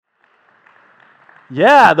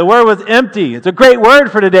Yeah, the word was empty. It's a great word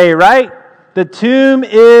for today, right? The tomb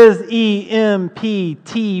is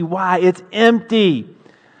E-M-P-T-Y. It's empty.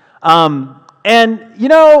 And, you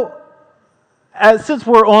know, since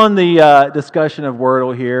we're on the discussion of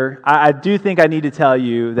Wordle here, I do think I need to tell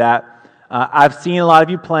you that I've seen a lot of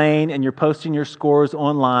you playing and you're posting your scores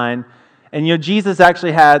online. And, you know, Jesus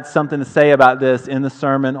actually had something to say about this in the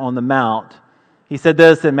Sermon on the Mount. He said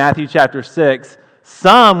this in Matthew chapter 6.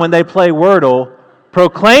 Some, when they play Wordle,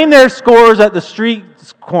 proclaim their scores at the street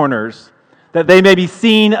corners, that they may be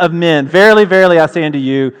seen of men. Verily, verily, I say unto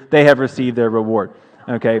you, they have received their reward.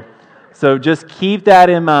 Okay? So just keep that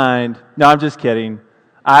in mind. No, I'm just kidding.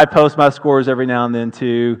 I post my scores every now and then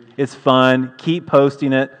too. It's fun. Keep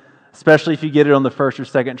posting it, especially if you get it on the first or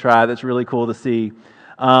second try. That's really cool to see.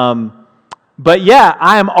 But yeah,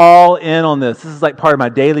 I am all in on this. This is like part of my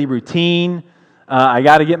daily routine. I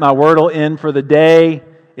got to get my Wordle in for the day.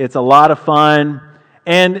 It's a lot of fun.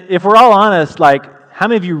 And if we're all honest, like, how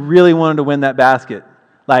many of you really wanted to win that basket?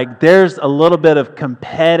 Like, there's a little bit of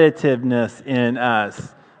competitiveness in us.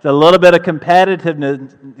 There's a little bit of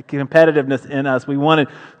competitiveness in us. We wanted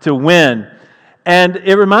to win. And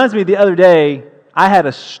it reminds me, the other day, I had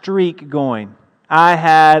a streak going. I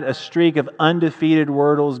had a streak of undefeated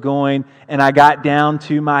Wordles going, and I got down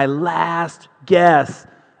to my last guess.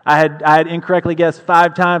 I had incorrectly guessed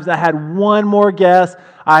 5 times. I had one more guess.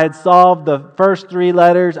 I had solved the first 3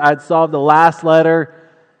 letters. I had solved the last letter,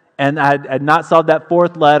 and I had not solved that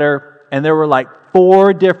 4th letter. And there were like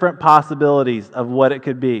 4 different possibilities of what it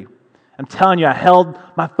could be. I'm telling you, I held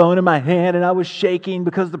my phone in my hand, and I was shaking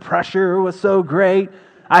because the pressure was so great.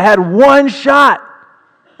 I had one shot.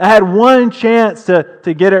 I had one chance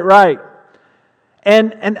to get it right.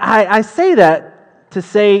 And I say that to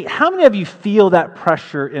say, how many of you feel that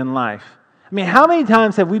pressure in life? I mean, how many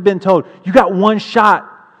times have we been told, you got one shot,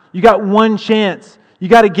 you got one chance, you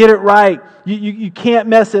got to get it right, you can't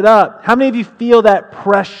mess it up? How many of you feel that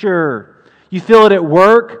pressure? You feel it at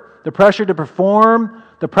work, the pressure to perform,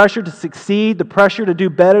 the pressure to succeed, the pressure to do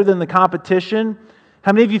better than the competition?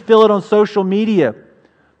 How many of you feel it on social media?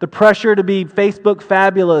 The pressure to be Facebook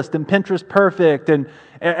fabulous and Pinterest perfect, and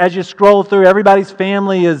as you scroll through, everybody's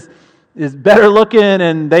family is better looking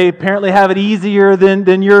and they apparently have it easier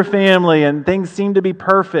than your family, and things seem to be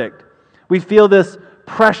perfect. We feel this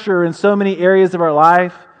pressure in so many areas of our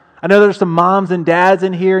life. I know there's some moms and dads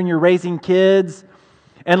in here and you're raising kids,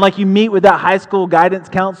 and like you meet with that high school guidance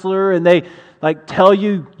counselor and they like tell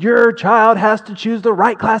you your child has to choose the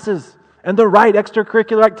right classes and the right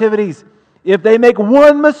extracurricular activities. If they make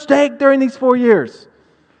one mistake during these 4 years,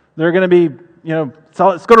 they're going to be, it's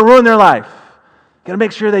going to ruin their life. Got to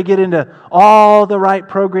make sure they get into all the right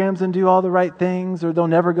programs and do all the right things, or they'll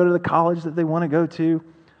never go to the college that they want to go to.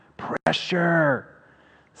 Pressure.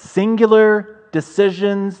 Singular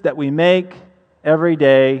decisions that we make every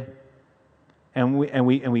day, and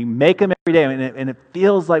we make them every day, and it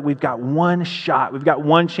feels like we've got one shot, we've got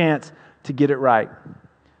one chance to get it right.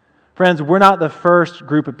 Friends, we're not the first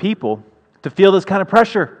group of people to feel this kind of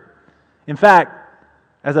pressure. In fact,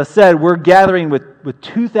 as I said, we're gathering with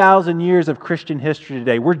 2,000 years of Christian history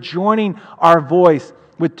today. We're joining our voice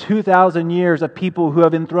with 2,000 years of people who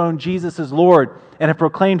have enthroned Jesus as Lord and have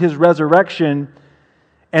proclaimed His resurrection.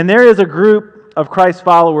 And there is a group of Christ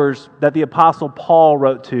followers that the Apostle Paul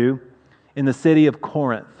wrote to in the city of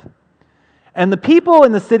Corinth. And the people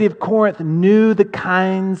in the city of Corinth knew the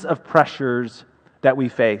kinds of pressures that we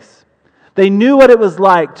face. They knew what it was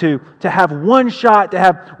like to have one shot, to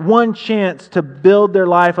have one chance to build their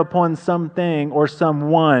life upon something or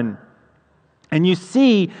someone. And you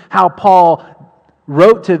see how Paul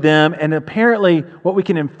wrote to them, and apparently what we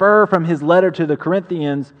can infer from his letter to the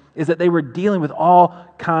Corinthians is that they were dealing with all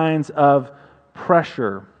kinds of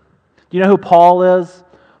pressure. Do you know who Paul is?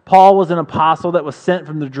 Paul was an apostle that was sent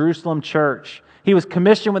from the Jerusalem church. He was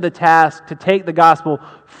commissioned with the task to take the gospel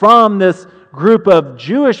from this group of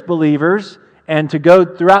Jewish believers and to go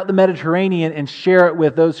throughout the Mediterranean and share it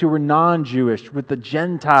with those who were non-Jewish, with the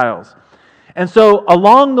Gentiles. And so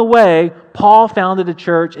along the way, Paul founded a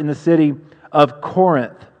church in the city of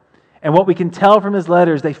Corinth. And what we can tell from his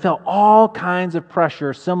letters, they felt all kinds of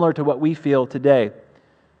pressure similar to what we feel today.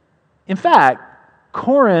 In fact,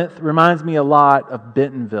 Corinth reminds me a lot of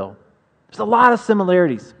Bentonville. There's a lot of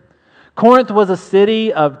similarities. Corinth was a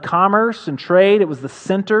city of commerce and trade. It was the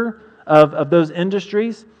center of those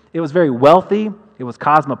industries. It was very wealthy. It was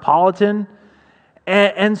cosmopolitan.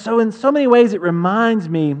 And so in so many ways, it reminds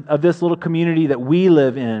me of this little community that we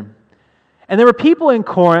live in. And there were people in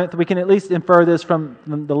Corinth, we can at least infer this from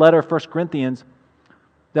the letter of 1 Corinthians,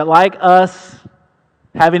 that like us,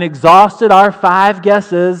 having exhausted our 5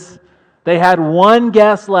 guesses, They had one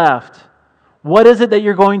guess left. What is it that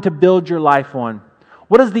you're going to build your life on?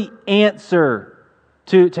 What is the answer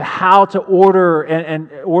to how to order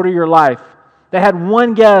and order your life? They had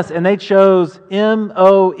one guess, and they chose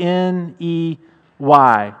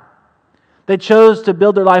Money. They chose to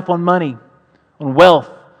build their life on money, on wealth,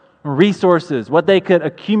 on resources, what they could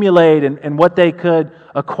accumulate and what they could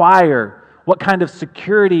acquire, what kind of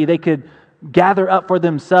security they could gather up for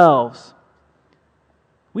themselves.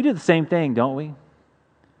 We do the same thing, don't we?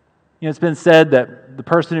 It's been said that the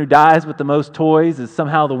person who dies with the most toys is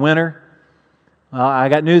somehow the winner. Well, I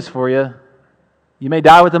got news for you. You may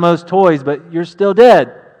die with the most toys, but you're still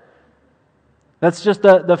dead. That's just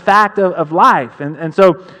the fact of life. And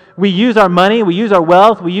so we use our money, we use our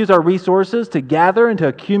wealth, we use our resources to gather and to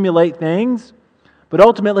accumulate things. But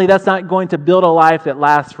ultimately, that's not going to build a life that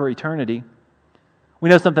lasts for eternity. We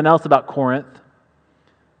know something else about Corinth.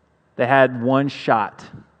 They had one shot.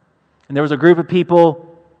 And there was a group of people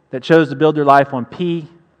that chose to build their life on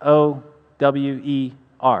Power.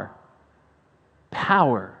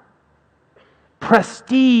 Power.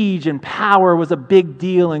 Prestige and power was a big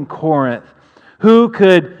deal in Corinth. Who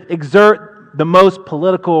could exert the most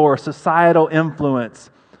political or societal influence?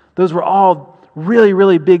 Those were all really,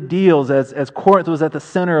 really big deals as Corinth was at the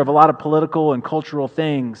center of a lot of political and cultural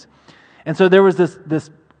things. And so there was this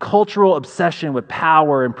cultural obsession with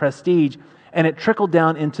power and prestige, and it trickled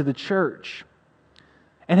down into the church.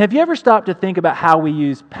 And have you ever stopped to think about how we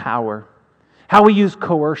use power, how we use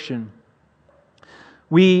coercion?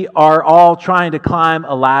 We are all trying to climb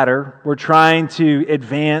a ladder. We're trying to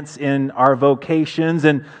advance in our vocations,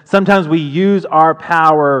 and sometimes we use our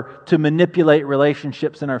power to manipulate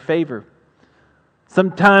relationships in our favor.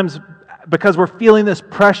 Sometimes because we're feeling this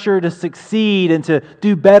pressure to succeed and to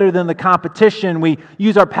do better than the competition, we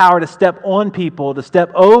use our power to step on people, to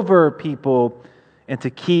step over people, and to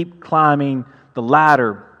keep climbing the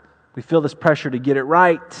ladder. We feel this pressure to get it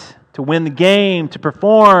right, to win the game, to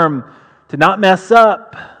perform, to not mess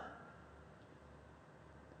up.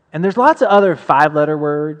 And there's lots of other 5-letter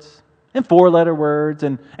words and 4-letter words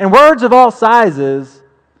and words of all sizes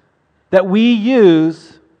that we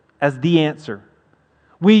use as the answer.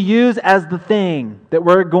 We use as the thing that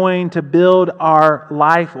we're going to build our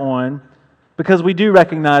life on, because we do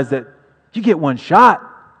recognize that you get one shot.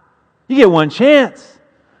 You get one chance.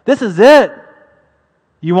 This is it.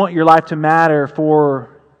 You want your life to matter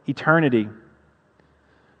for eternity.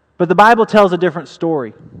 But the Bible tells a different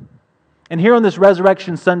story. And here on this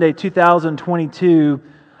Resurrection Sunday 2022,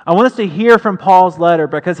 I want us to hear from Paul's letter,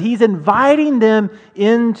 because he's inviting them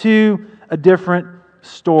into a different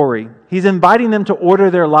story. He's inviting them to order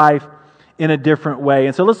their life in a different way.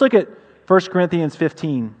 And so let's look at 1 Corinthians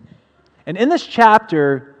 15. And in this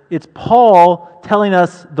chapter, it's Paul telling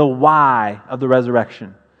us the why of the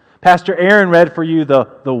resurrection. Pastor Aaron read for you the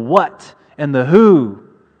what and the who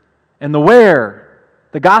and the where.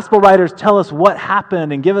 The gospel writers tell us what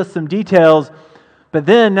happened and give us some details. But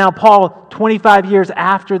then now Paul, 25 years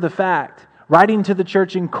after the fact, writing to the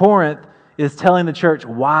church in Corinth, is telling the church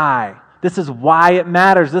why. This is why it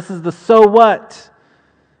matters. This is the so what.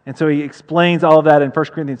 And so he explains all of that in 1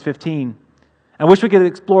 Corinthians 15. I wish we could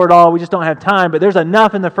explore it all. We just don't have time. But there's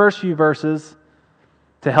enough in the first few verses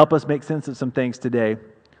to help us make sense of some things today.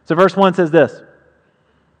 So verse 1 says this: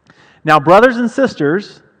 "Now, brothers and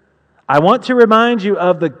sisters, I want to remind you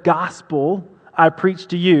of the gospel I preached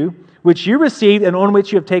to you, which you received and on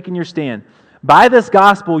which you have taken your stand. By this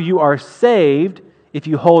gospel you are saved if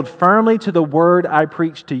you hold firmly to the word I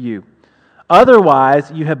preached to you.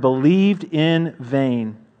 Otherwise you have believed in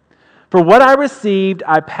vain. For what I received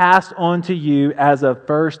I passed on to you as of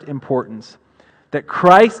first importance, that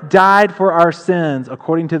Christ died for our sins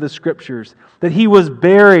according to the Scriptures, that He was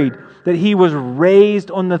buried, that He was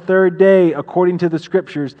raised on the third day according to the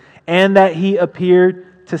Scriptures, and that He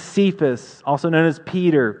appeared to Cephas, also known as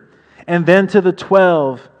Peter, and then to the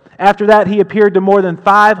 12. After that, He appeared to more than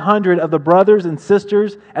 500 of the brothers and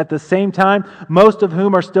sisters at the same time, most of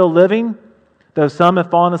whom are still living, though some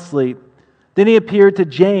have fallen asleep. Then He appeared to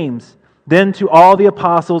James, then to all the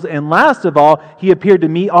apostles, and last of all, He appeared to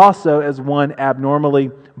me also as one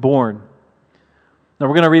abnormally born." Now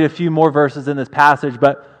we're going to read a few more verses in this passage,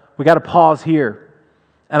 but we got to pause here.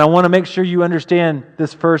 And I want to make sure you understand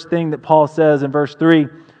this first thing that Paul says in verse 3.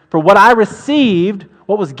 "For what I received,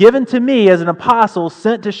 what was given to me as an apostle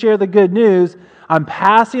sent to share the good news, I'm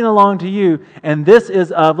passing along to you, and this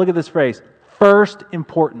is of," look at this phrase, "first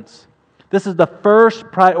importance." This is the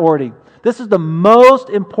first priority. This is the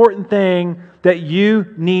most important thing that you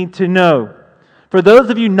need to know. For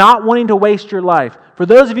those of you not wanting to waste your life, for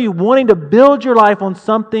those of you wanting to build your life on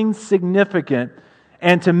something significant,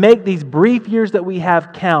 And to make these brief years that we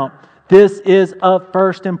have count, this is of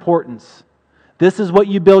first importance. This is what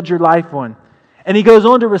you build your life on. And he goes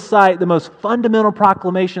on to recite the most fundamental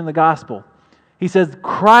proclamation in the gospel. He says,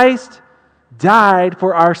 Christ died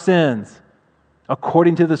for our sins,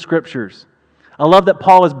 according to the Scriptures. I love that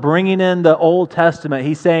Paul is bringing in the Old Testament.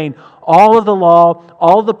 He's saying all of the law,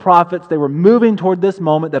 all of the prophets, they were moving toward this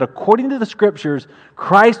moment that according to the Scriptures,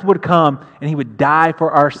 Christ would come and He would die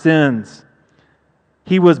for our sins.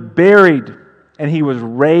 He was buried and He was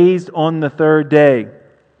raised on the third day.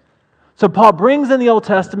 So Paul brings in the Old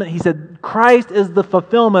Testament. He said, Christ is the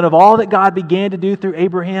fulfillment of all that God began to do through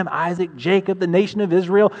Abraham, Isaac, Jacob, the nation of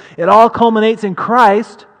Israel. It all culminates in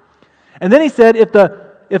Christ. And then he said,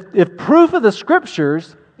 if proof of the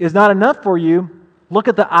Scriptures is not enough for you, look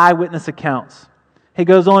at the eyewitness accounts. He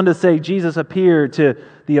goes on to say Jesus appeared to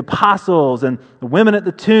the apostles and the women at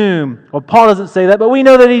the tomb. Well, Paul doesn't say that, but we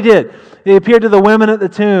know that he did. He appeared to the women at the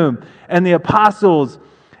tomb and the apostles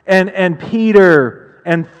and Peter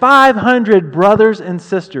and 500 brothers and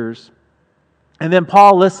sisters. And then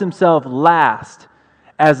Paul lists himself last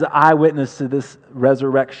as the eyewitness to this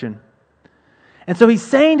resurrection. And so he's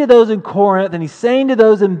saying to those in Corinth and he's saying to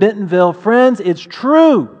those in Bentonville, friends, it's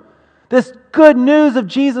true. This good news of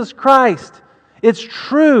Jesus Christ, it's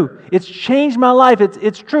true. It's changed my life.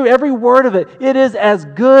 It's true. Every word of it. It is as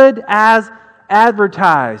good as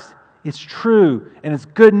advertised. It's true and it's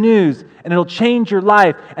good news and it'll change your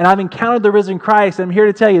life. And I've encountered the risen Christ and I'm here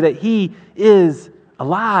to tell you that He is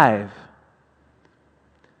alive.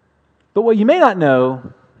 But what you may not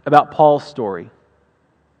know about Paul's story,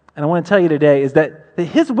 and I want to tell you today, is that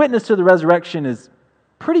his witness to the resurrection is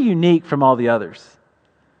pretty unique from all the others.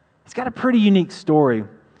 He's got a pretty unique story.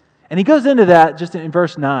 And he goes into that just in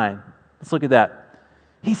verse 9. Let's look at that.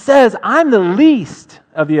 He says, I'm the least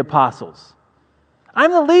of the apostles.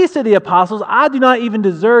 I'm the least of the apostles. I do not even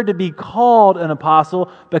deserve to be called an apostle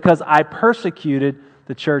because I persecuted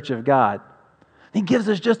the church of God. He gives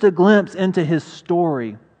us just a glimpse into his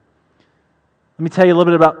story. Let me tell you a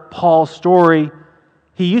little bit about Paul's story.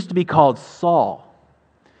 He used to be called Saul.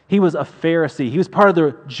 He was a Pharisee. He was part of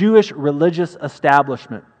the Jewish religious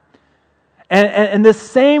establishment. And this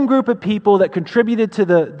same group of people that contributed to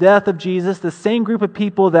the death of Jesus, the same group of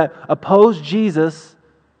people that opposed Jesus,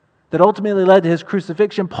 that ultimately led to His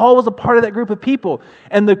crucifixion, Paul was a part of that group of people.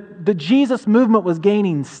 And the Jesus movement was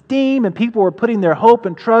gaining steam, and people were putting their hope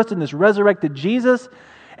and trust in this resurrected Jesus.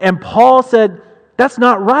 And Paul said, that's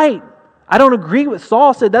not right. I don't agree with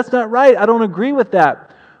Saul said, that's not right. I don't agree with that.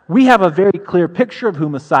 We have a very clear picture of who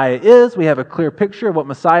Messiah is. We have a clear picture of what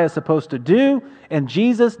Messiah is supposed to do, and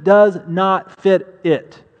Jesus does not fit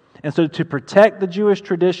it. And so to protect the Jewish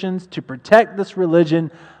traditions, to protect this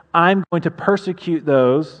religion, I'm going to persecute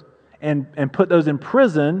those and put those in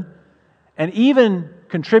prison and even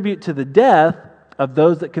contribute to the death of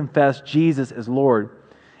those that confess Jesus as Lord.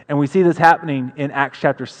 And we see this happening in Acts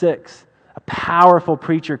chapter 6. A powerful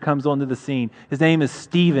preacher comes onto the scene. His name is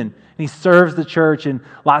Stephen, and he serves the church in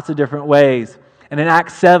lots of different ways. And in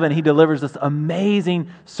Acts 7, he delivers this amazing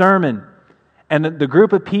sermon. And the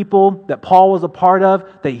group of people that Paul was a part of,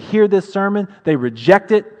 they hear this sermon, they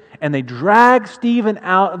reject it, and they drag Stephen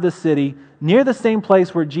out of the city near the same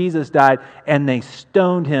place where Jesus died, and they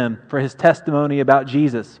stoned him for his testimony about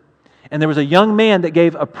Jesus. And there was a young man that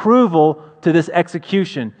gave approval to this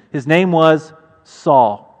execution. His name was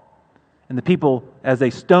Saul. And the people, as they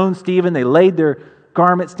stoned Stephen, they laid their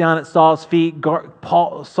garments down at Saul's feet.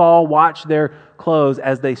 Saul watched their clothes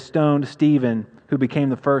as they stoned Stephen, who became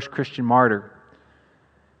the first Christian martyr.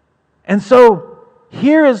 And so,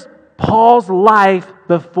 here is Paul's life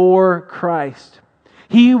before Christ.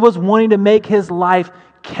 He was wanting to make his life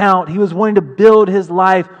count. He was wanting to build his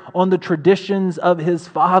life on the traditions of his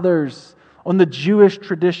fathers, on the Jewish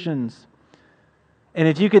traditions. And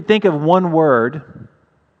if you could think of one word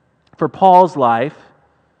for Paul's life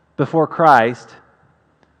before Christ,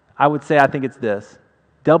 I would say I think it's this.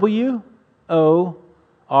 W-O-R-K-S.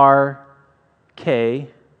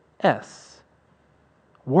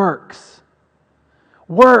 Works.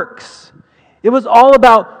 Works. It was all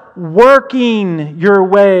about working your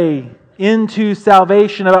way into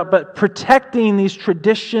salvation, but protecting these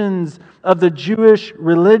traditions of the Jewish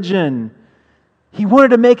religion. He wanted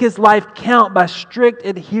to make his life count by strict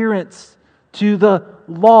adherence to the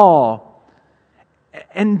law.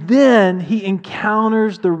 And then he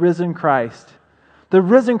encounters the risen Christ. The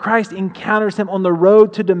risen Christ encounters him on the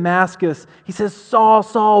road to Damascus. He says, Saul,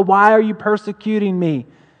 Saul, why are you persecuting me?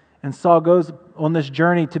 And Saul goes on this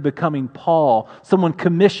journey to becoming Paul, someone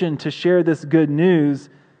commissioned to share this good news.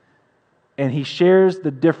 And he shares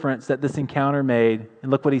the difference that this encounter made.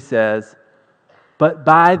 And look what he says. but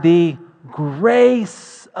by the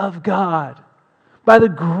grace of God. By the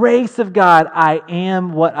grace of God, I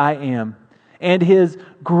am what I am. And His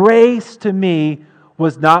grace to me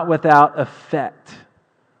was not without effect.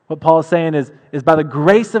 What Paul is saying is by the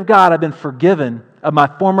grace of God, I've been forgiven of my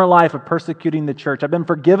former life of persecuting the church. I've been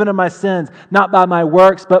forgiven of my sins, not by my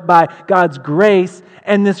works, but by God's grace.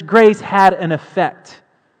 And this grace had an effect.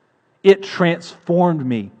 It transformed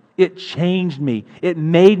me. It changed me. It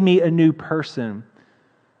made me a new person.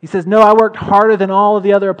 He says, no, I worked harder than all of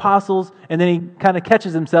the other apostles. And then he kind of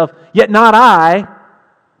catches himself, yet not I,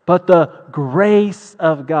 but the grace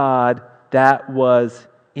of God that was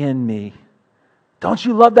in me. Don't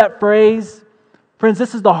you love that phrase? Friends,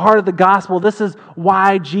 this is the heart of the gospel. This is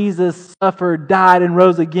why Jesus suffered, died, and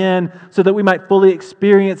rose again, so that we might fully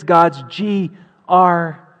experience God's G-R-A-C-E,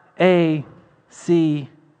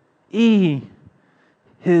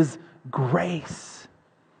 His grace.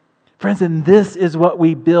 Friends, and this is what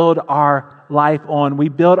we build our life on. We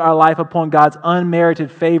build our life upon God's unmerited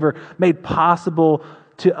favor made possible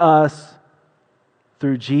to us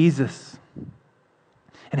through Jesus.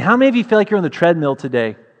 And how many of you feel like you're on the treadmill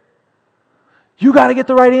today? You got to get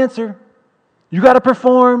the right answer. You got to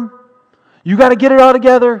perform. You got to get it all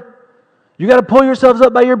together. You got to pull yourselves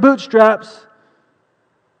up by your bootstraps.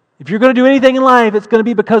 If you're going to do anything in life, it's going to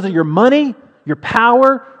be because of your money, your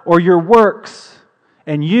power, or your works.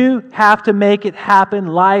 And you have to make it happen.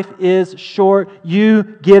 Life is short. You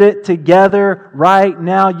get it together right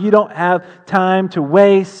now. You don't have time to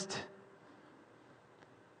waste.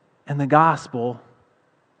 And the gospel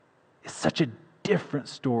is such a different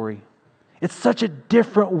story. It's such a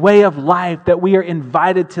different way of life that we are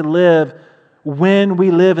invited to live when we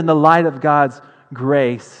live in the light of God's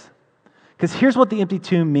grace. Because here's what the empty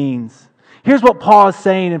tomb means. Here's what Paul is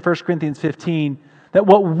saying in 1 Corinthians 15, that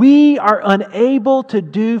what we are unable to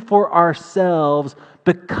do for ourselves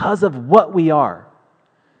because of what we are,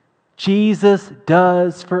 Jesus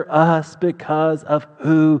does for us because of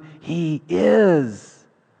who He is.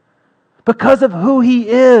 Because of who He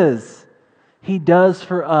is. He does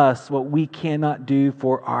for us what we cannot do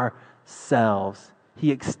for ourselves.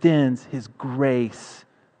 He extends His grace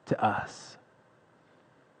to us.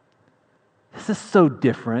 This is so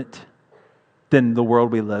different than the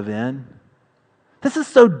world we live in. This is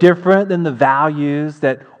so different than the values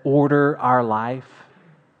that order our life.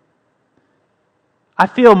 I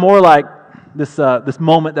feel more like this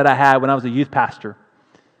moment that I had when I was a youth pastor.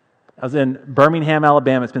 I was in Birmingham,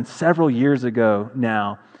 Alabama. It's been several years ago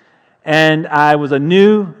now. And I was a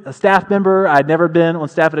staff member. I'd never been on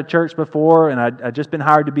staff at a church before, and I'd just been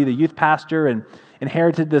hired to be the youth pastor and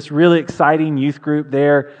inherited this really exciting youth group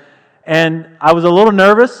there. And I was a little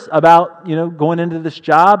nervous about, going into this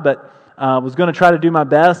job, but was going to try to do my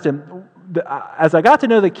best. And as I got to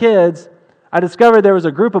know the kids, I discovered there was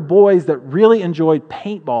a group of boys that really enjoyed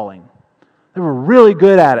paintballing. They were really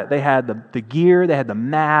good at it. They had the gear, they had the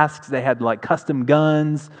masks, they had like custom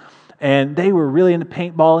guns. And they were really into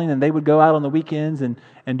paintballing, and they would go out on the weekends and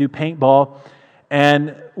do paintball.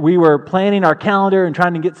 And we were planning our calendar and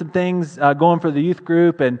trying to get some things going for the youth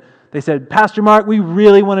group. And they said, Pastor Mark, we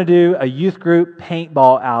really want to do a youth group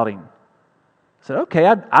paintball outing. I said, okay,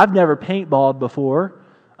 I've never paintballed before,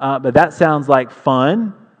 but that sounds like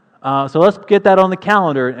fun. So let's get that on the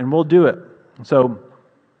calendar, and we'll do it. So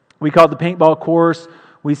we called the paintball course.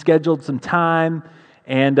 We scheduled some time.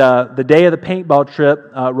 And the day of the paintball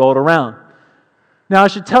trip rolled around. Now, I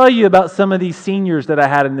should tell you about some of these seniors that I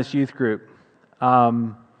had in this youth group.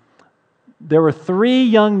 There were 3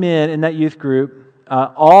 young men in that youth group.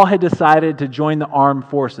 All had decided to join the armed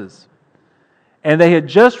forces. And they had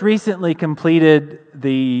just recently completed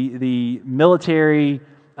the military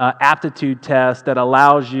aptitude test that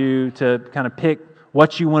allows you to kind of pick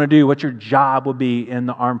what you want to do, what your job will be in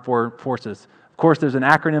the armed forces. Of course, there's an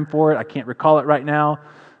acronym for it. I can't recall it right now.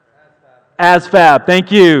 ASFAB.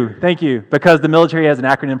 Thank you. Because the military has an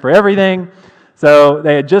acronym for everything. So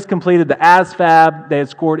they had just completed the ASFAB. They had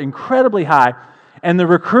scored incredibly high. And the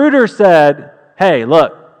recruiter said, hey,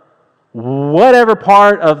 look, whatever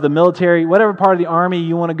part of the military, whatever part of the Army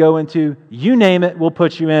you want to go into, you name it, we'll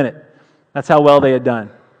put you in it. That's how well they had done.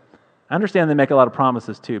 I understand they make a lot of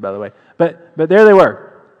promises too, by the way. But there they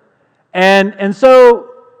were. And so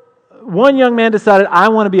one young man decided, I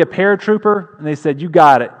want to be a paratrooper. And they said, you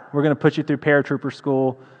got it. We're going to put you through paratrooper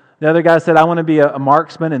school. The other guy said, I want to be a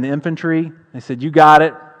marksman in the infantry. They said, you got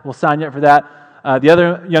it. We'll sign you up for that. The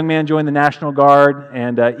other young man joined the National Guard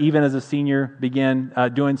and even as a senior began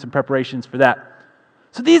doing some preparations for that.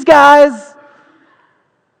 So these guys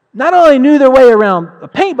not only knew their way around a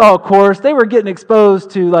paintball course, they were getting exposed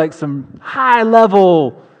to like some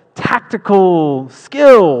high-level tactical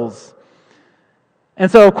skills. And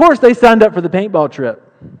so, of course, they signed up for the paintball trip.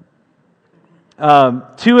 2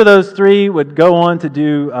 of those 3 would go on to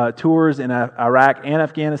do tours in Iraq and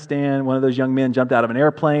Afghanistan. One of those young men jumped out of an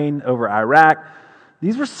airplane over Iraq.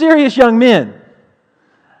 These were serious young men.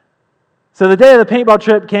 So the day of the paintball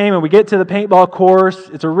trip came, and we get to the paintball course.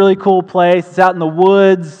 It's a really cool place. It's out in the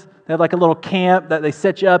woods. They have like a little camp that they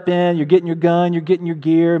set you up in. You're getting your gun, you're getting your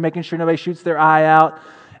gear, making sure nobody shoots their eye out,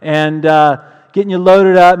 and getting you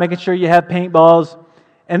loaded up, making sure you have paintballs.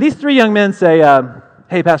 And these 3 young men say,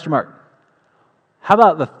 hey, Pastor Mark, how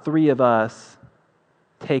about the 3 of us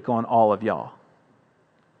take on all of y'all?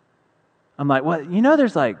 I'm like, well,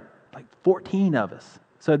 there's like 14 of us.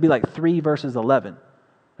 So it'd be like 3 versus 11.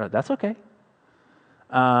 That's okay.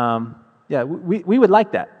 Yeah, we would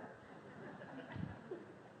like that.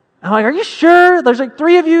 I'm like, are you sure? There's like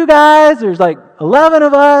 3 of you guys. There's like 11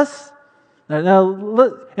 of us.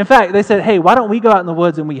 No, in fact, they said, hey, why don't we go out in the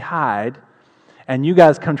woods and we hide, and you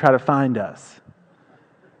guys come try to find us?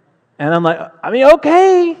 And I'm like,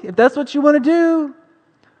 okay, if that's what you want to do.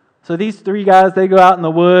 So these 3 guys, they go out in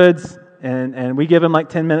the woods, and we give them like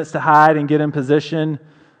 10 minutes to hide and get in position.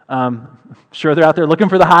 Sure, they're out there looking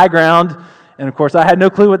for the high ground. And of course, I had no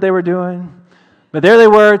clue what they were doing. But there they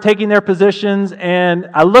were, taking their positions. And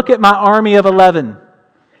I look at my army of 11,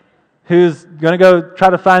 who's going to go try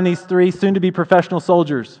to find these 3 soon-to-be professional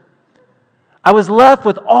soldiers. I was left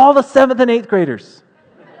with all the 7th and 8th graders.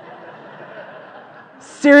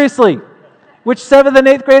 Seriously, which 7th and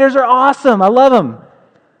 8th graders are awesome. I love them.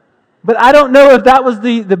 But I don't know if that was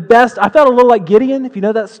the best. I felt a little like Gideon, if you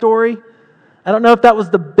know that story. I don't know if that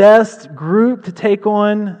was the best group to take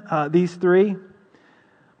on these 3.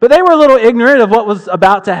 But they were a little ignorant of what was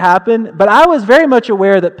about to happen. But I was very much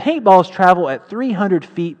aware that paintballs travel at 300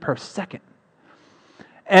 feet per second.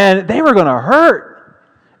 And they were going to hurt.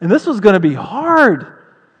 And this was going to be hard.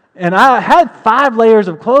 And I had 5 layers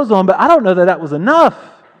of clothes on, but I don't know that was enough.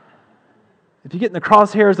 If you get in the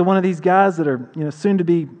crosshairs of one of these guys that are soon to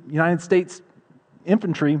be United States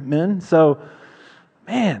infantrymen. So,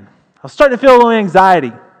 man, I was starting to feel a little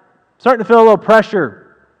anxiety, starting to feel a little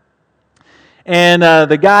pressure. And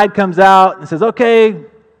the guide comes out and says, okay,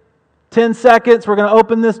 10 seconds, we're going to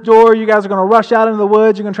open this door. You guys are going to rush out into the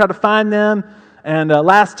woods. You're going to try to find them. And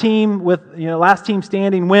last team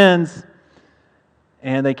standing wins.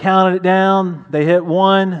 And they counted it down. They hit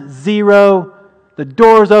 1, 0. The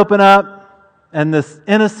doors open up. And this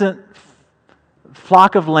innocent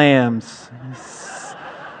flock of lambs,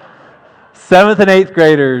 7th and 8th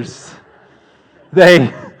graders,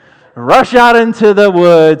 they rush out into the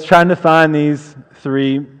woods trying to find these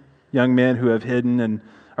 3 young men who have hidden and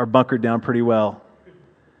are bunkered down pretty well.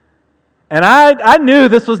 And I knew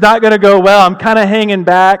this was not going to go well. I'm kind of hanging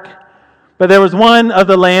back. But there was one of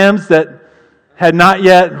the lambs that had not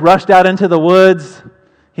yet rushed out into the woods.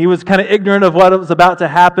 He was kind of ignorant of what was about to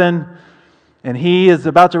happen. And he is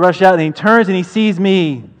about to rush out, and he turns and he sees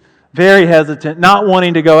me, very hesitant, not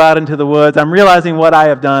wanting to go out into the woods. I'm realizing what I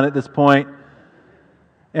have done at this point.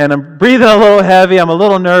 And I'm breathing a little heavy. I'm a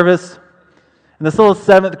little nervous. And this little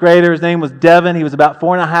 7th grader, his name was Devin. He was about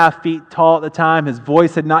 4.5 feet tall at the time. His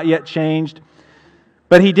voice had not yet changed.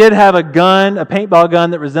 But he did have a gun, a paintball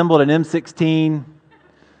gun that resembled an M16.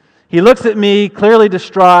 He looks at me, clearly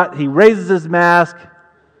distraught. He raises his mask.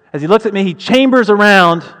 As he looks at me, he chambers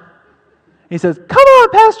around. He says, come on,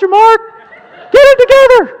 Pastor Mark, get it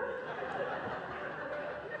together.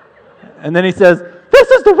 And then he says,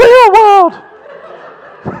 this is the real world.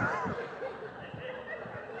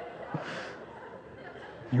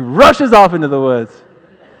 He rushes off into the woods.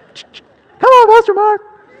 Come on, Pastor Mark.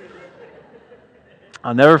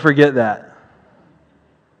 I'll never forget that.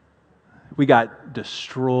 We got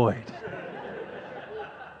destroyed.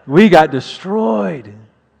 We got destroyed.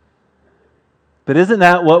 But isn't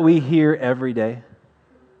that what we hear every day?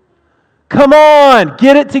 Come on,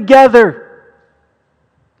 get it together.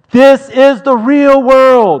 This is the real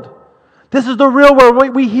world. This is the real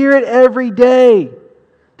world. We hear it every day.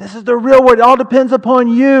 This is the real world. It all depends upon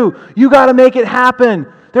you. You got to make it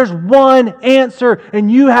happen. There's one answer,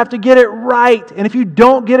 and you have to get it right. And if you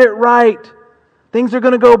don't get it right, things are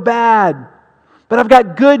going to go bad. But I've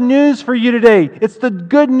got good news for you today. It's the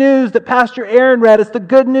good news that Pastor Aaron read. It's the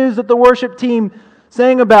good news that the worship team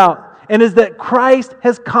sang about. And is that Christ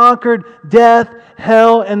has conquered death,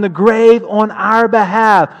 hell, and the grave on our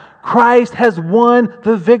behalf. Christ has won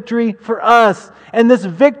the victory for us. And this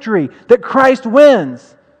victory that Christ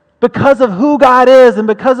wins because of who God is and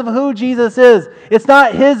because of who Jesus is, it's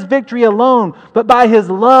not His victory alone, but by His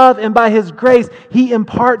love and by His grace, He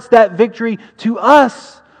imparts that victory to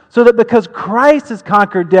us. So that because Christ has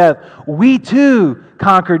conquered death, we too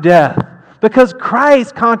conquer death. Because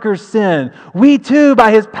Christ conquers sin, we too,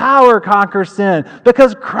 by His power, conquer sin.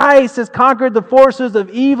 Because Christ has conquered the forces of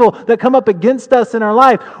evil that come up against us in our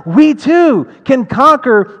life, we too can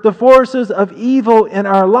conquer the forces of evil in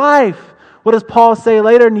our life. What does Paul say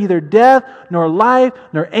later? Neither death, nor life,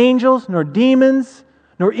 nor angels, nor demons,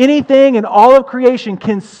 nor anything in all of creation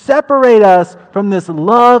can separate us from this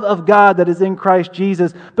love of God that is in Christ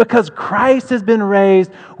Jesus. Because Christ has been raised,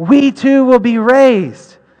 we too will be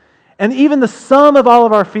raised. And even the sum of all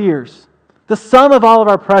of our fears, the sum of all of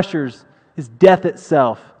our pressures is death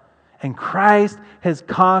itself. And Christ has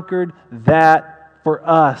conquered that for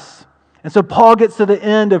us. And so Paul gets to the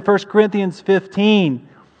end of 1 Corinthians 15,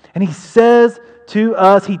 and he says to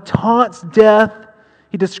us, he taunts death.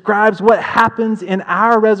 He describes what happens in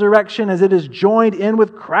our resurrection as it is joined in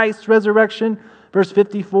with Christ's resurrection. Verse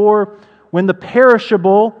 54, when the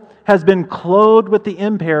perishable has been clothed with the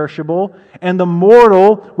imperishable, and the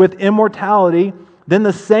mortal with immortality, then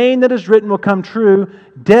the saying that is written will come true,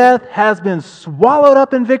 death has been swallowed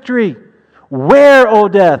up in victory. Where, O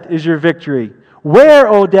death, is your victory? Where,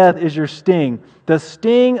 O death, is your sting? The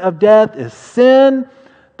sting of death is sin.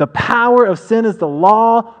 The power of sin is the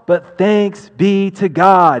law, but thanks be to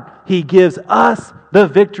God. He gives us the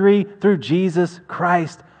victory through Jesus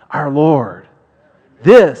Christ our Lord.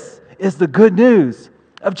 This is the good news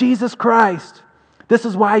of Jesus Christ. This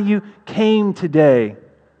is why you came today.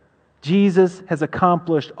 Jesus has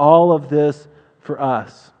accomplished all of this for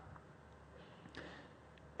us.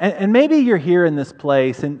 And maybe you're here in this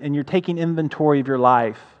place and you're taking inventory of your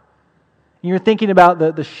life. And you're thinking about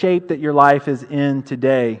the shape that your life is in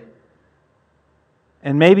today.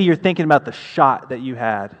 And maybe you're thinking about the shot that you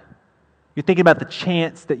had. You're thinking about the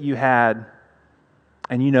chance that you had,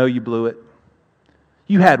 and you know you blew it.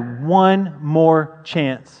 You had one more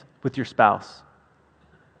chance with your spouse,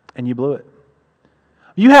 and you blew it.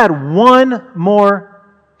 You had one more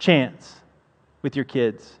chance with your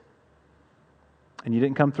kids, and you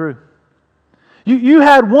didn't come through. You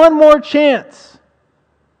had one more chance,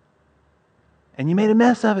 and you made a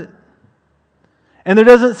mess of it. And there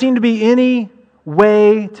doesn't seem to be any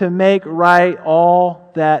way to make right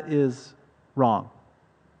all that is wrong.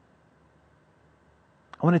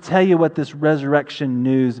 I want to tell you what this resurrection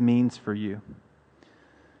news means for you.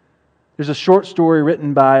 There's a short story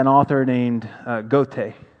written by an author named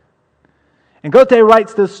Goethe. And Goethe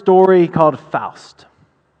writes this story called Faust.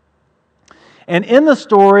 And in the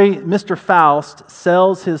story, Mr. Faust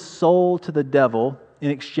sells his soul to the devil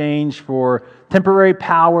in exchange for temporary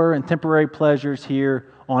power and temporary pleasures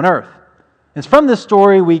here on earth. And from this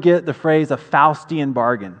story, we get the phrase a Faustian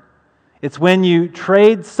bargain. It's when you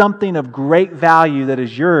trade something of great value that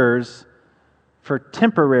is yours for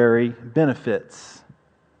temporary benefits.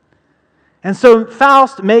 And so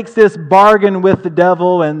Faust makes this bargain with the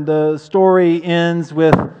devil, and the story ends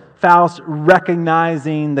with Faust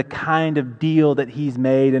recognizing the kind of deal that he's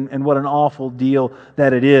made and what an awful deal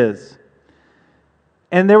that it is.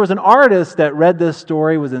 And there was an artist that read this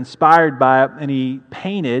story, was inspired by it, and he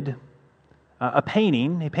painted a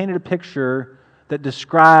painting. He painted a picture that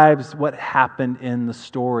describes what happened in the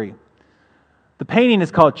story. The painting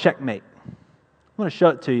is called Checkmate. I'm going to show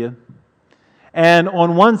it to you. And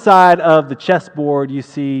on one side of the chessboard, you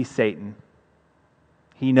see Satan.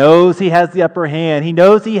 He knows he has the upper hand. He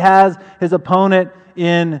knows he has his opponent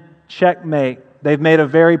in checkmate. They've made a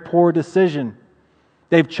very poor decision.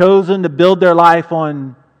 They've chosen to build their life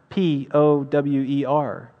on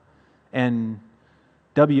POWER and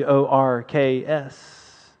WORKS.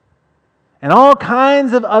 And all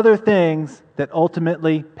kinds of other things that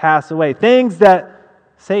ultimately pass away. Things that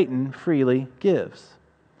Satan freely gives.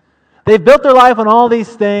 They've built their life on all these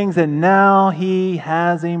things, and now he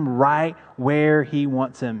has him right where he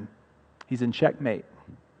wants him. He's in checkmate.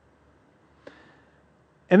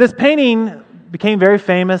 And this painting became very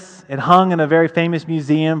famous. It hung in a very famous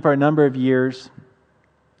museum for a number of years.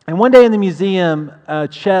 And one day in the museum, a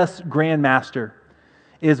chess grandmaster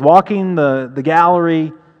is walking the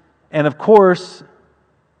gallery, and of course,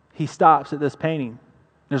 he stops at this painting.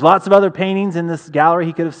 There's lots of other paintings in this gallery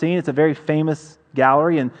he could have seen. It's a very famous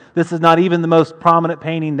gallery, and this is not even the most prominent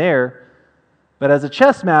painting there. But as a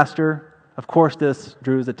chess master, of course, this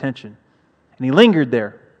drew his attention. And he lingered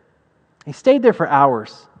there. He stayed there for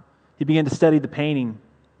hours. He began to study the painting.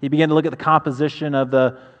 He began to look at the composition of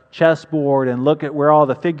the chessboard and look at where all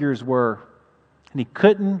the figures were. And he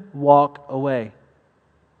couldn't walk away.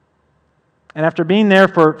 And after being there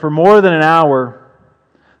for more than an hour,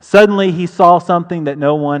 suddenly he saw something that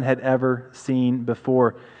no one had ever seen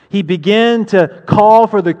before. He began to call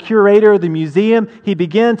for the curator of the museum. He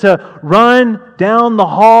began to run down the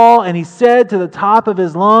hall, and he said to the top of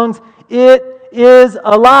his lungs, "It is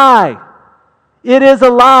a lie. It is a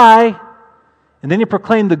lie." And then he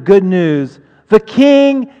proclaimed the good news. The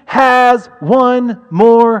king has one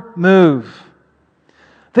more move.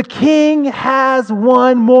 The king has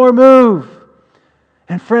one more move.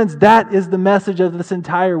 And friends, that is the message of this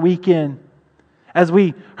entire weekend. As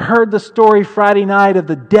we heard the story Friday night of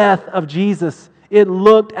the death of Jesus, it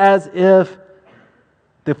looked as if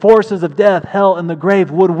the forces of death, hell, and the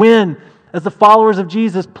grave would win as the followers of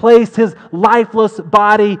Jesus placed His lifeless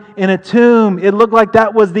body in a tomb. It looked like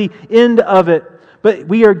that was the end of it. But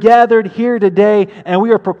we are gathered here today and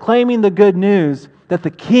we are proclaiming the good news that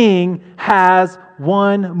the King has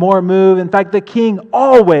one more move. In fact, the King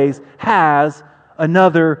always has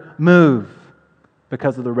another move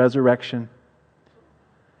because of the resurrection.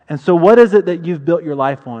 And so what is it that you've built your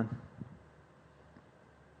life on?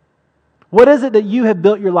 What is it that you have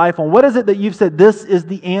built your life on? What is it that you've said, this is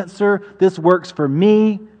the answer, this works for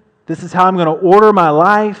me, this is how I'm going to order my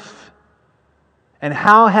life? And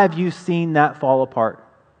how have you seen that fall apart?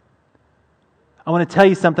 I want to tell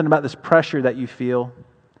you something about this pressure that you feel.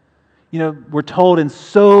 You know, we're told in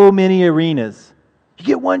so many arenas, you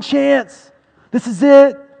get one chance. This is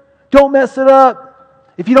it. Don't mess it up.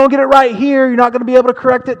 If you don't get it right here, you're not going to be able to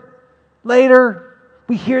correct it later.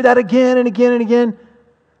 We hear that again and again and again.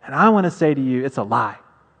 And I want to say to you, it's a lie.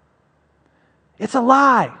 It's a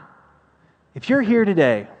lie. If you're here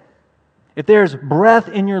today, if there's breath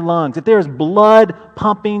in your lungs, if there's blood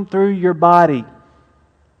pumping through your body,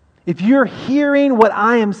 if you're hearing what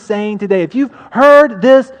I am saying today, if you've heard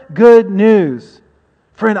this good news,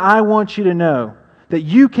 friend, I want you to know that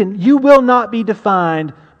you will not be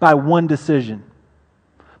defined by one decision.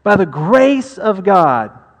 By the grace of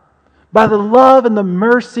God, by the love and the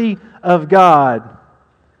mercy of God,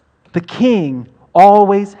 the King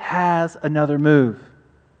always has another move.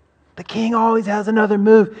 The King always has another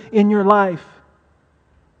move in your life.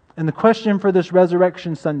 And the question for this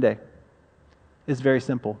Resurrection Sunday is very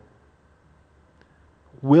simple.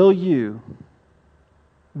 Will you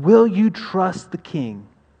trust the King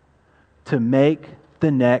to make the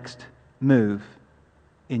next move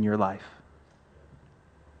in your life?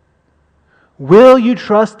 Will you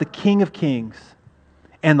trust the King of Kings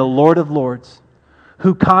and the Lord of Lords,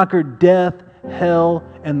 who conquered death, hell,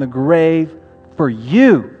 and the grave for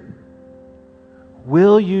you?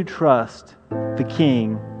 Will you trust the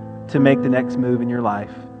King to make the next move in your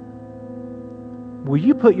life? Will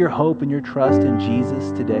you put your hope and your trust in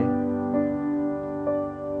Jesus today?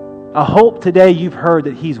 I hope today you've heard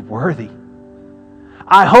that He's worthy.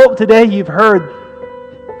 I hope today you've heard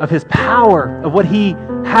of His power, of what He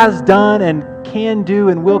has done and can do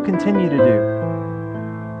and will continue to do.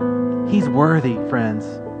 He's worthy, friends.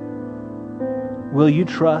 Will you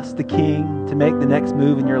trust the King to make the next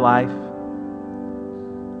move in your life?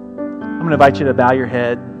 I'm going to invite you to bow your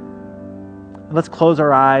head. And let's close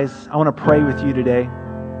our eyes. I want to pray with you today.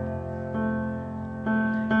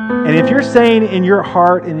 And if you're saying in your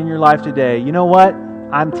heart and in your life today, you know what?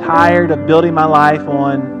 I'm tired of building my life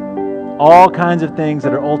on all kinds of things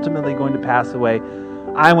that are ultimately going to pass away.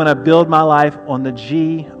 I want to build my life on the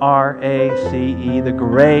GRACE, the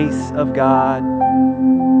grace of God.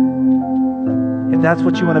 If that's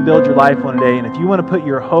what you want to build your life on today, and if you want to put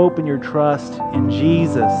your hope and your trust in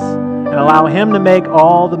Jesus and allow Him to make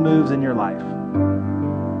all the moves in your life,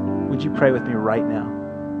 would you pray with me right now?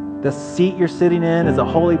 The seat you're sitting in is a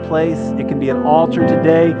holy place. It can be an altar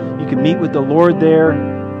today. You can meet with the Lord there.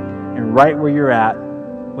 And right where you're at,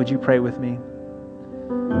 would you pray with me?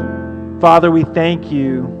 Father, we thank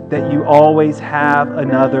You that You always have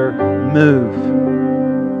another move.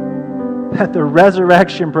 That the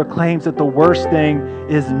resurrection proclaims that the worst thing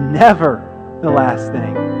is never the last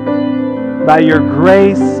thing. By Your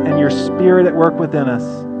grace and Your Spirit at work within us,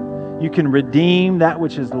 You can redeem that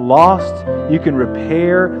which is lost. You can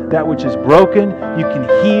repair that which is broken. You can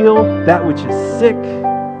heal that which is sick.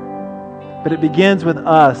 But it begins with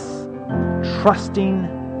us trusting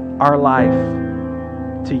our life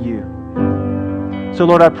to You. So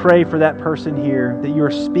Lord, I pray for that person here that You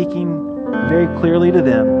are speaking very clearly to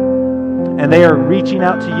them. And they are reaching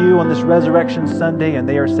out to You on this Resurrection Sunday and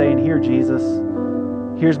they are saying, here, Jesus,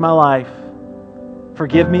 here's my life.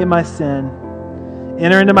 Forgive me of my sin.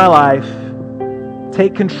 Enter into my life.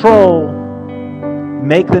 Take control.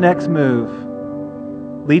 Make the next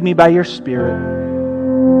move. Lead me by Your Spirit.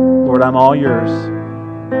 Lord, I'm all Yours.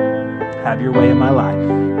 Have Your way in my life.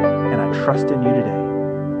 And I trust in You today.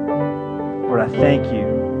 Lord, I thank You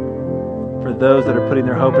for those that are putting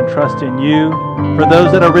their hope and trust in you, for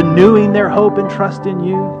those that are renewing their hope and trust in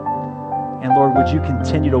you. And Lord, would you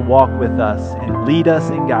continue to walk with us and lead us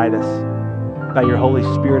and guide us by your Holy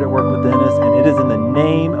Spirit at work within us. And it is in the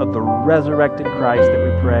name of the resurrected Christ that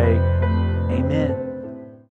we pray. Amen.